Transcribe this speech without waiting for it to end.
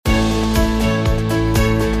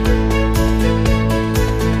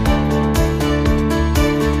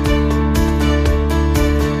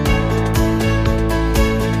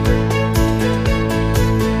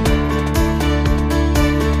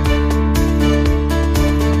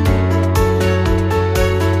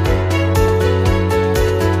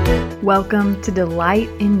Welcome to Delight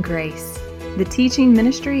in Grace, the teaching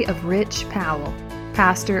ministry of Rich Powell,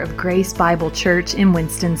 pastor of Grace Bible Church in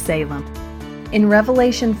Winston-Salem. In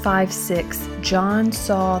Revelation 5:6, John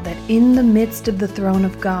saw that in the midst of the throne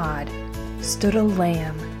of God stood a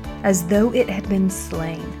lamb, as though it had been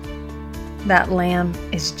slain. That lamb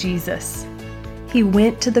is Jesus. He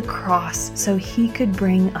went to the cross so he could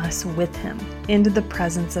bring us with him into the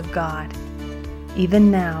presence of God. Even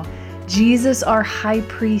now, Jesus, our high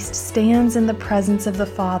priest, stands in the presence of the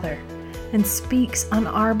Father and speaks on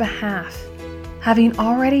our behalf, having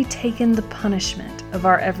already taken the punishment of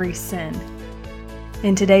our every sin.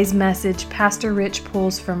 In today's message, Pastor Rich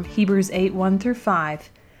pulls from Hebrews 8:1-5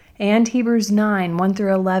 and Hebrews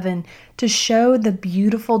 9:1-11 to show the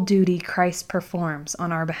beautiful duty Christ performs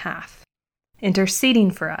on our behalf,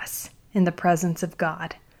 interceding for us in the presence of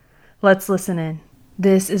God. Let's listen in.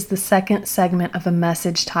 This is the second segment of a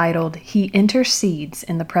message titled, He Intercedes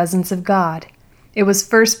in the Presence of God. It was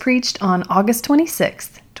first preached on August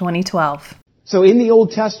 26th, 2012. So in the Old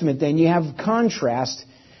Testament, then, you have contrast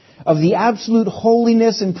of the absolute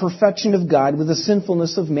holiness and perfection of God with the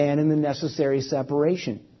sinfulness of man and the necessary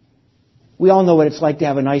separation. We all know what it's like to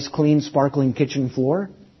have a nice, clean, sparkling kitchen floor,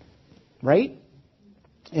 right?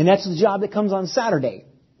 And that's the job that comes on Saturday,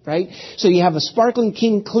 right? So you have a sparkling,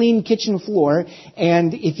 clean kitchen floor,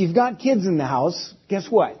 and if you've got kids in the house, guess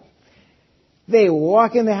what? They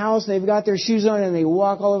walk in the house, they've got their shoes on, and they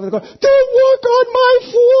walk all over the floor. Don't walk on my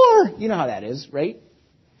floor! You know how that is, right?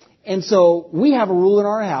 And so we have a rule in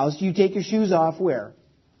our house, you take your shoes off where?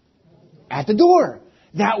 At the door.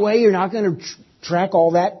 That way you're not going to track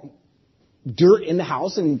all that dirt in the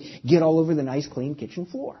house and get all over the nice, clean kitchen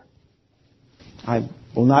floor. I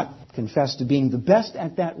will not confess to being the best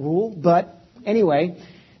at that rule, but anyway,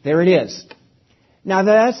 there it is. Now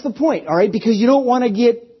that's the point, all right? Because you don't want to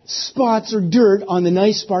get spots or dirt on the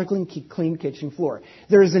nice, sparkling, clean kitchen floor.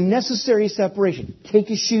 There is a necessary separation. Take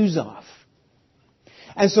your shoes off.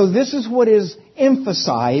 And so this is what is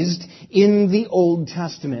emphasized in the Old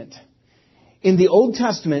Testament. In the Old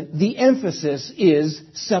Testament, the emphasis is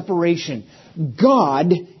separation.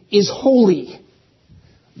 God is holy.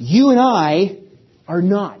 You and I are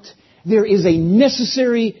not. There is a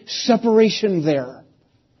necessary separation there.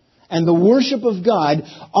 And the worship of God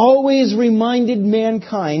always reminded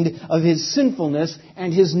mankind of his sinfulness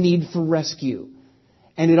and his need for rescue.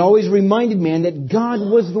 And it always reminded man that God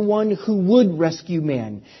was the one who would rescue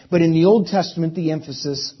man. But in the Old Testament, the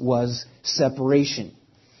emphasis was separation.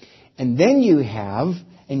 And then you have,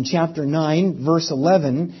 in chapter 9, verse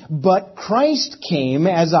 11, but Christ came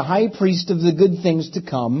as a high priest of the good things to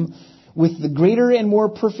come, with the greater and more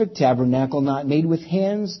perfect tabernacle, not made with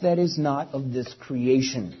hands, that is not of this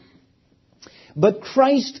creation. But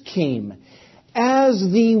Christ came as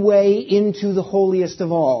the way into the holiest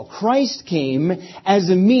of all. Christ came as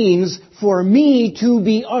a means for me to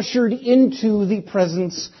be ushered into the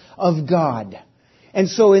presence of God. And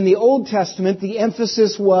so in the Old Testament, the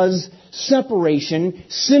emphasis was separation,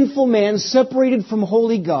 sinful man separated from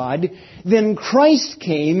holy God. Then Christ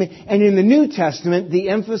came, and in the New Testament, the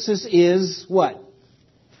emphasis is what?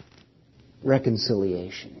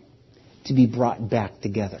 Reconciliation. To be brought back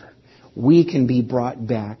together. We can be brought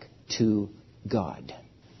back to God.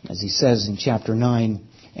 As he says in chapter 9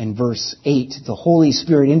 and verse 8, the Holy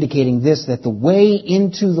Spirit indicating this, that the way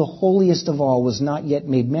into the holiest of all was not yet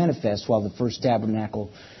made manifest while the first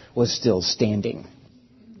tabernacle was still standing.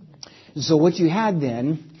 So what you had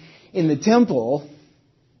then in the temple,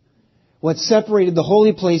 what separated the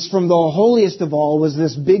holy place from the holiest of all was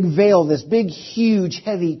this big veil, this big, huge,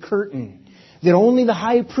 heavy curtain, that only the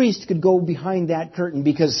high priest could go behind that curtain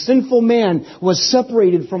because sinful man was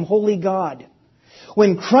separated from holy God.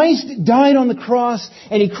 When Christ died on the cross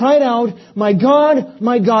and he cried out, my God,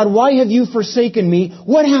 why have you forsaken me?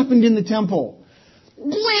 What happened in the temple?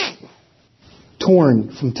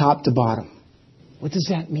 Torn from top to bottom. What does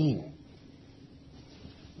that mean?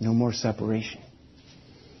 No more separation.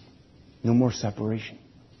 No more separation.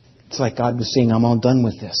 It's like God was saying, I'm all done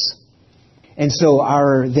with this. And so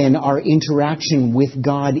our interaction with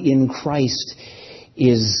God in Christ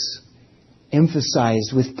is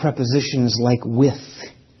emphasized with prepositions like with,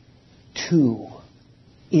 to,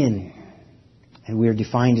 in. And we are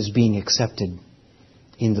defined as being accepted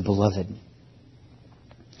in the Beloved.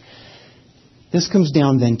 This comes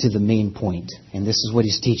down then to the main point, and this is what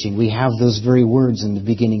he's teaching. We have those very words in the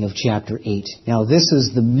beginning of chapter 8. Now this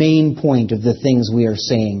is the main point of the things we are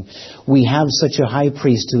saying. We have such a high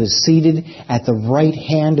priest who is seated at the right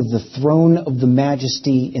hand of the throne of the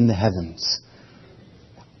majesty in the heavens.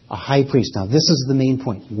 A high priest. Now this is the main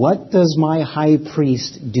point. What does my high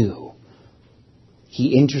priest do?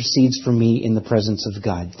 He intercedes for me in the presence of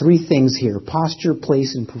God. 3 things here: posture,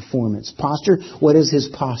 place, and performance. Posture, what is his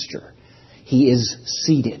posture? He is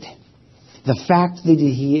seated. The fact that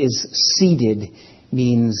he is seated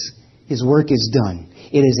means his work is done.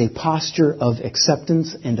 It is a posture of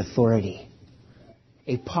acceptance and authority.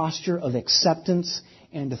 A posture of acceptance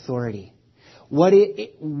and authority.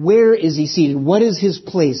 Where is he seated? What is his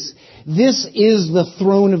place? This is the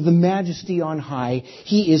throne of the majesty on high.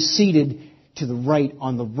 He is seated to the right,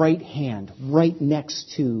 on the right hand, right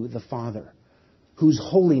next to the Father, whose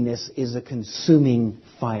holiness is a consuming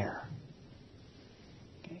fire.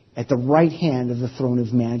 Okay? At the right hand of the throne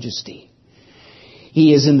of majesty.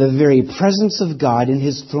 He is in the very presence of God in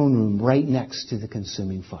his throne room, right next to the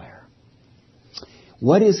consuming fire.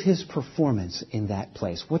 What is his performance in that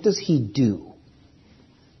place? What does he do?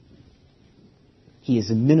 He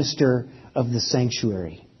is a minister of the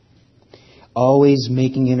sanctuary, always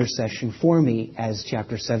making intercession for me, as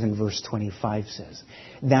chapter 7, verse 25 says.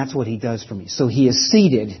 That's what he does for me. So he is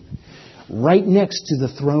seated right next to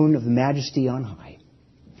the throne of the majesty on high,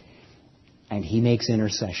 and he makes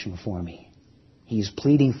intercession for me. He's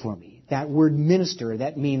pleading for me. That word minister,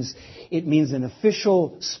 it means an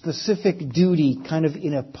official, specific duty, kind of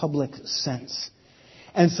in a public sense.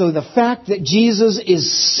 And so the fact that Jesus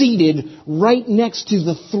is seated right next to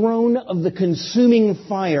the throne of the consuming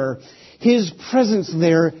fire, his presence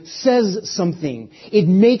there says something. It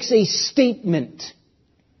makes a statement.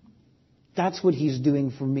 That's what he's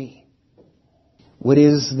doing for me. What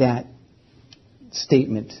is that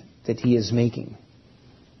statement that he is making?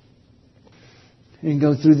 And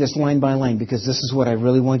go through this line by line, because this is what I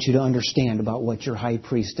really want you to understand about what your high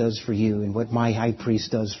priest does for you and what my high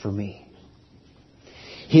priest does for me.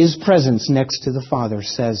 His presence next to the Father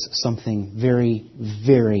says something very,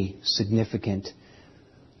 very significant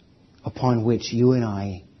upon which you and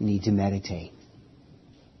I need to meditate.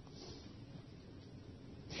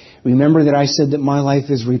 Remember that I said that my life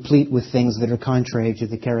is replete with things that are contrary to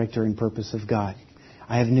the character and purpose of God.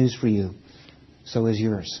 I have news for you. So is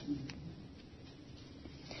yours.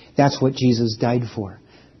 That's what Jesus died for.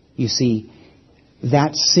 You see,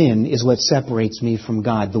 that sin is what separates me from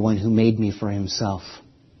God, the one who made me for himself.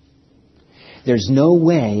 There's no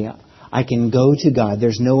way I can go to God.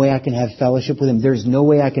 There's no way I can have fellowship with him. There's no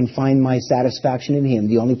way I can find my satisfaction in him.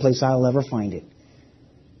 The only place I'll ever find it.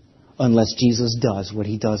 Unless Jesus does what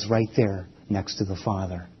he does right there next to the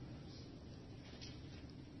Father.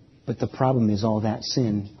 But the problem is all that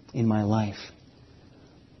sin in my life.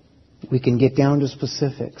 We can get down to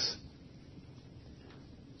specifics.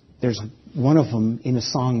 There's one of them in a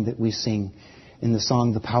song that we sing, in the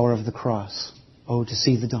song, The Power of the Cross. Oh, to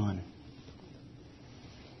see the dawn.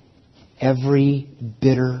 Every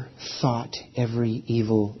bitter thought, every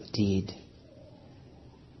evil deed.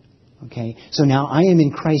 Okay? So now I am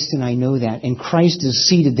in Christ and I know that. And Christ is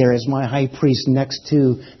seated there as my high priest next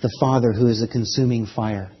to the Father who is a consuming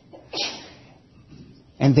fire.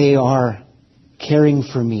 And they are caring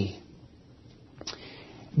for me.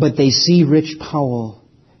 But they see Rich Powell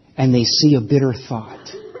and they see a bitter thought.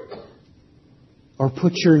 Or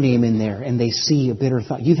put your name in there and they see a bitter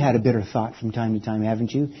thought. You've had a bitter thought from time to time,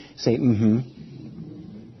 haven't you? Say,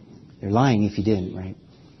 They're lying if you didn't, right?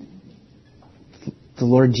 The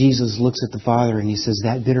Lord Jesus looks at the Father and he says,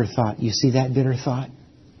 that bitter thought, you see that bitter thought?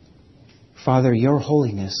 Father, your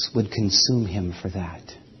holiness would consume him for that.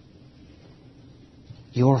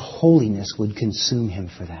 Your holiness would consume him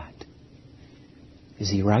for that. Is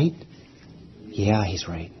he right? Yeah, he's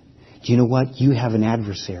right. Do you know what? You have an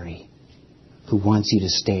adversary who wants you to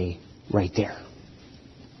stay right there.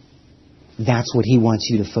 That's what he wants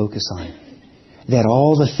you to focus on. That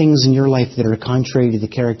all the things in your life that are contrary to the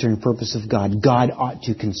character and purpose of God, God ought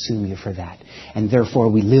to consume you for that. And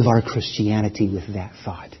therefore we live our Christianity with that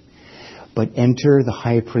thought. But enter the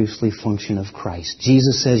high priestly function of Christ.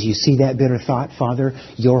 Jesus says, you see that bitter thought, Father?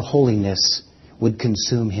 Your holiness would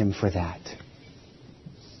consume him for that.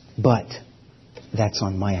 But that's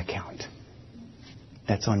on my account.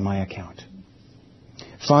 That's on my account.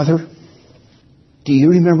 Father, do you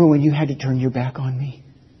remember when you had to turn your back on me?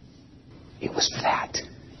 It was for that.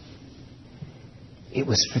 It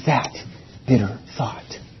was for that bitter thought.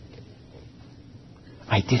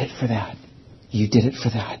 I did it for that. You did it for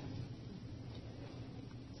that.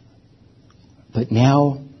 But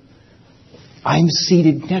now I'm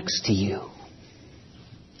seated next to you.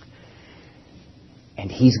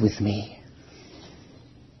 And he's with me.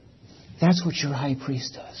 That's what your high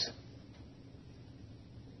priest does.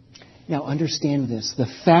 Now understand this.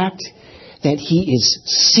 The fact that he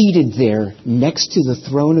is seated there next to the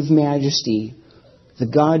throne of majesty, the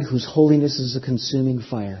God whose holiness is a consuming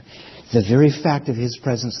fire. The very fact of His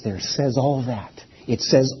presence there says all that. It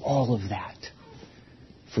says all of that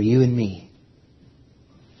for you and me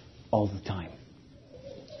all the time.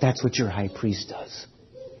 That's what your high priest does.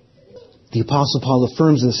 The Apostle Paul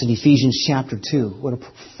affirms this in Ephesians chapter 2. What a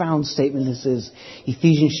profound statement this is.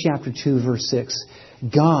 Ephesians chapter 2, verse 6.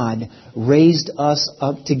 God raised us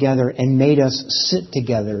up together and made us sit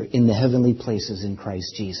together in the heavenly places in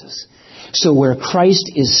Christ Jesus. So where Christ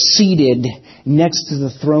is seated next to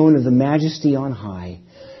the throne of the Majesty on high,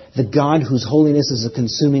 the God whose holiness is a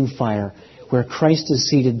consuming fire, where Christ is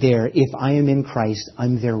seated there, if I am in Christ,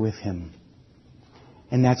 I'm there with Him.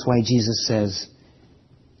 And that's why Jesus says,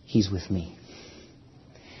 He's with me.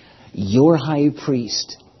 Your high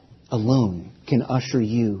priest alone can usher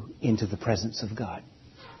you into the presence of God.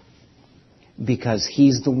 Because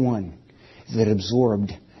He's the one that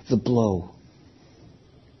absorbed the blow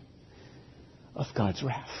of God's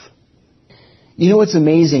wrath. You know what's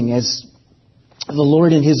amazing? As the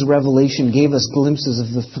Lord in His revelation gave us glimpses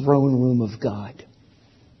of the throne room of God,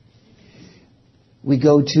 we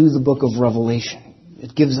go to the book of Revelation.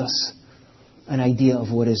 It gives us an idea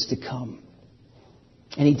of what is to come.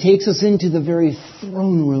 And He takes us into the very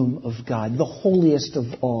throne room of God, the holiest of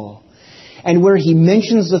all. And where He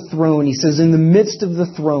mentions the throne, He says, in the midst of the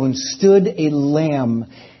throne stood a lamb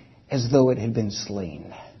as though it had been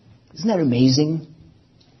slain. Isn't that amazing?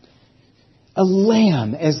 A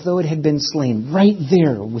lamb as though it had been slain, right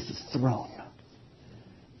there with the throne.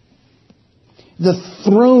 The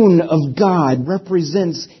throne of God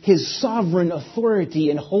represents His sovereign authority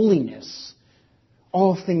and holiness.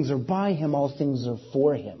 All things are by Him, all things are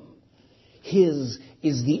for Him. His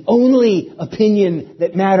is the only opinion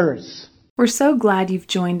that matters. We're so glad you've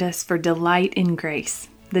joined us for Delight in Grace,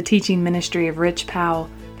 the teaching ministry of Rich Powell,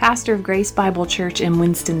 pastor of Grace Bible Church in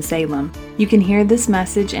Winston-Salem. You can hear this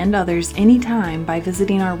message and others anytime by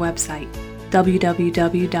visiting our website,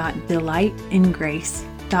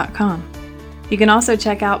 www.delightingrace.com. You can also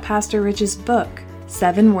check out Pastor Rich's book,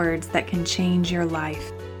 7 Words That Can Change Your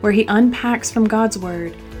Life, where he unpacks from God's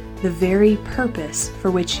Word the very purpose for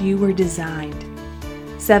which you were designed.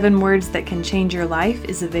 7 Words That Can Change Your Life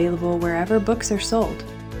is available wherever books are sold.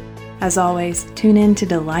 As always, tune in to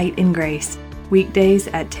Delight in Grace, weekdays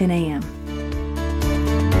at 10 a.m.